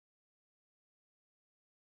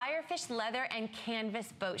Firefish leather and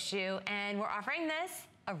canvas boat shoe, and we're offering this,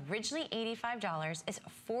 originally $85, is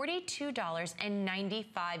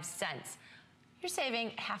 $42.95. You're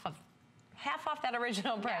saving half off that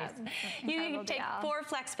original price. Yeah, you can take 4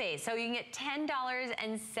 flex pays, so you can get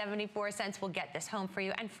 $10.74. We'll get this home for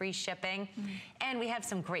you and free shipping. And we have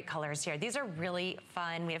some great colors here. These are really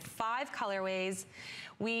fun. We have 5 colorways.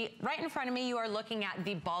 Right in front of me, you are looking at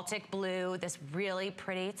the Baltic blue, this really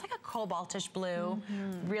pretty, it's like a cobaltish blue,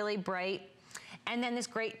 really bright. And then this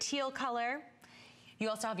great teal color. You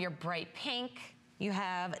also have your bright pink. You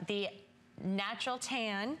have the natural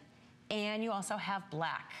tan, and you also have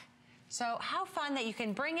black. So how fun that you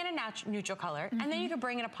can bring in a neutral color, and then you can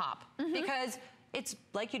bring in a pop, because it's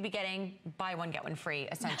like you'd be getting buy one, get one free,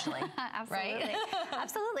 essentially. Absolutely. Right?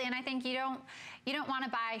 Absolutely. And I think you don't want to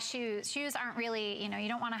buy shoes. Shoes aren't really, you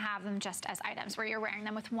don't want to have them just as items where you're wearing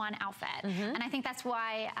them with one outfit. And I think that's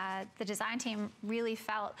why the design team really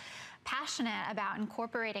felt passionate about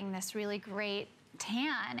incorporating this really great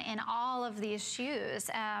tan in all of these shoes.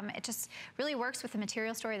 It just really works with the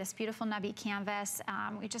material story, this beautiful nubby canvas.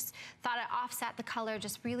 We just thought it offset the color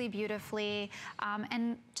just really beautifully,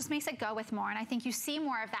 and just makes it go with more. And I think you see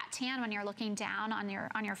more of that tan when you're looking down on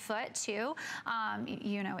your foot too.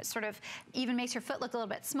 It sort of even makes your foot look a little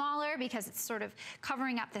bit smaller because it's sort of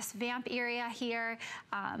covering up this vamp area here.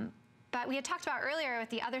 But we had talked about earlier with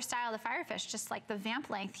the other style of the Firefish, just like the vamp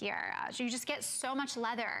length here. So you just get so much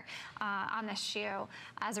leather on this shoe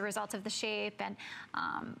as a result of the shape, and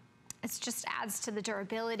it just adds to the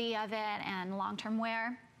durability of it and long-term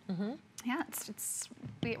wear. Yeah,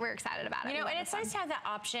 we're excited about it. And it's nice to have that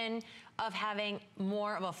option of having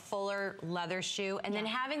more of a fuller leather shoe, and then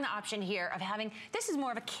having the option here of having, this is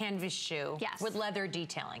more of a canvas shoe with leather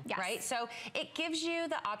detailing, right? So it gives you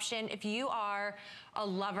the option, if you are a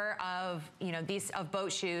lover of, of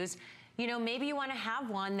boat shoes, maybe you want to have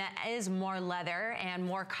one that is more leather and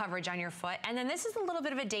more coverage on your foot. And then this is a little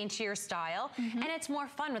bit of a daintier style, and it's more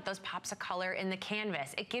fun with those pops of color in the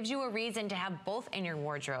canvas. It gives you a reason to have both in your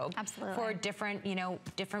wardrobe for different,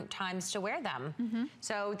 different times to wear them.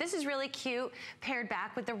 So this is really cute, paired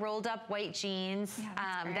back with the rolled up white jeans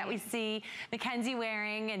that we see Mackenzie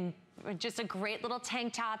wearing, and just a great little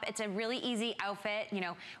tank top. It's a really easy outfit,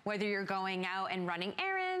 whether you're going out and running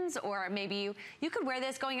errands, or maybe you could wear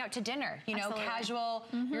this going out to dinner, casual,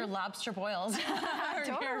 your lobster boils, or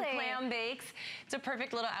your clam bakes. It's a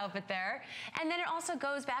perfect little outfit there. And then it also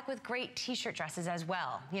goes back with great t-shirt dresses as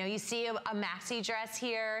well. You see a maxi dress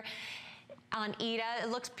here on Ida. It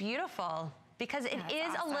looks beautiful, because it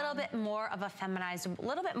is a little bit more of a feminized, a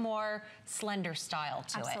little bit more slender style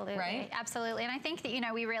to it, right? Absolutely. And I think that,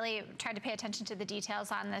 we really tried to pay attention to the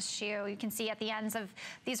details on this shoe. You can see at the ends of,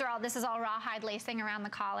 this is all rawhide lacing around the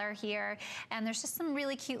collar here. And there's just some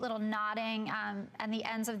really cute little knotting on the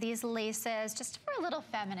ends of these laces, just for a little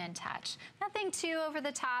feminine touch. Nothing too over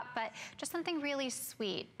the top, but just something really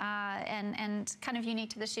sweet and kind of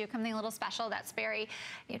unique to the shoe, something a little special that Sperry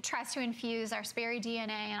tries to infuse our Sperry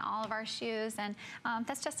DNA in all of our shoes. And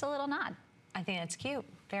that's just a little nod. I think that's cute.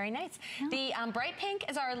 Very nice. The bright pink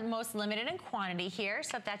is our most limited in quantity here.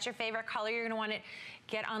 So if that's your favorite color, you're going to want to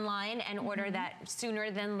get online and order that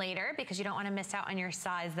sooner than later, because you don't want to miss out on your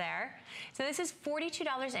size there. So this is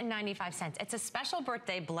 $42.95. It's a special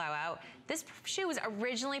birthday blowout. This shoe was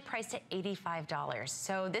originally priced at $85.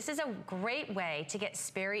 So this is a great way to get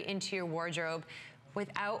Sperry into your wardrobe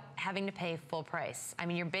without having to pay full price. I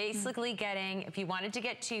mean, you're basically getting, if you wanted to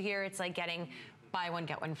get 2 here, it's like getting buy one,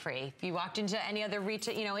 get one free. If you walked into any other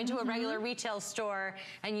retail, into a regular retail store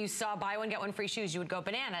and you saw buy one, get one free shoes, you would go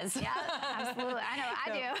bananas. Yeah, absolutely. I know,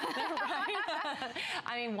 I do.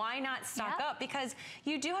 I mean, why not stock up? Because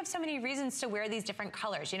you do have so many reasons to wear these different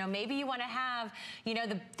colors. Maybe you want to have,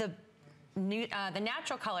 the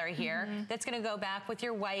natural color here that's going to go back with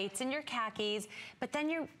your whites and your khakis, but then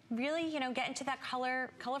you're really, get into that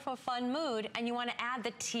colorful, fun mood, and you want to add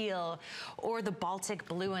the teal or the Baltic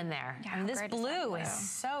blue in there. Yeah, I mean, this blue is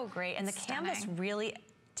so great, and the canvas really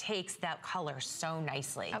takes that color so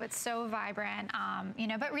nicely. Oh, it's so vibrant,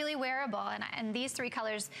 but really wearable. And these 3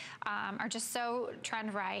 colors are just so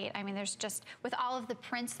trend right. I mean, there's just, with all of the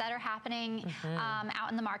prints that are happening out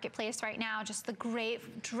in the marketplace right now, just the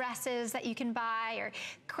great dresses that you can buy, or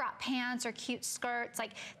crop pants, or cute skirts.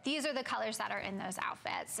 Like, these are the colors that are in those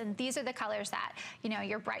outfits. And these are the colors that,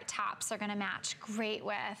 your bright tops are gonna match great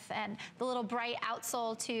with. And the little bright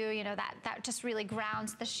outsole too, that just really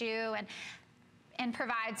grounds the shoe and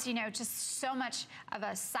provides, just so much of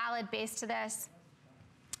a solid base to this.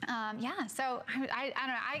 Yeah, so I don't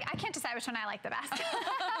know, I can't decide which one I like the best.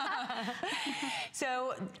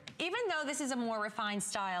 So even though this is a more refined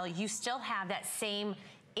style, you still have that same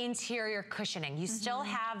interior cushioning. You still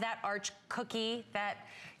have that arch cookie that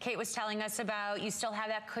Kate was telling us about. You still have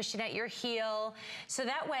that cushion at your heel. So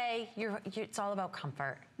that way, it's all about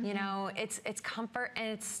comfort. You know, it's comfort and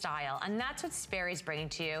it's style. And that's what Sperry's bringing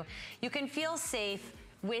to you. You can feel safe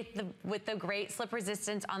with the great slip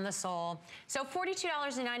resistance on the sole. So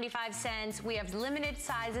 $42.95. We have limited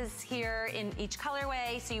sizes here in each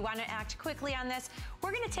colorway, so you want to act quickly on this.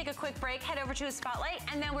 We're going to take a quick break, head over to a spotlight,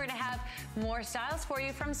 and then we're going to have more styles for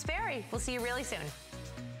you from Sperry. We'll see you really soon.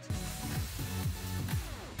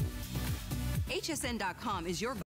 HSN.com is your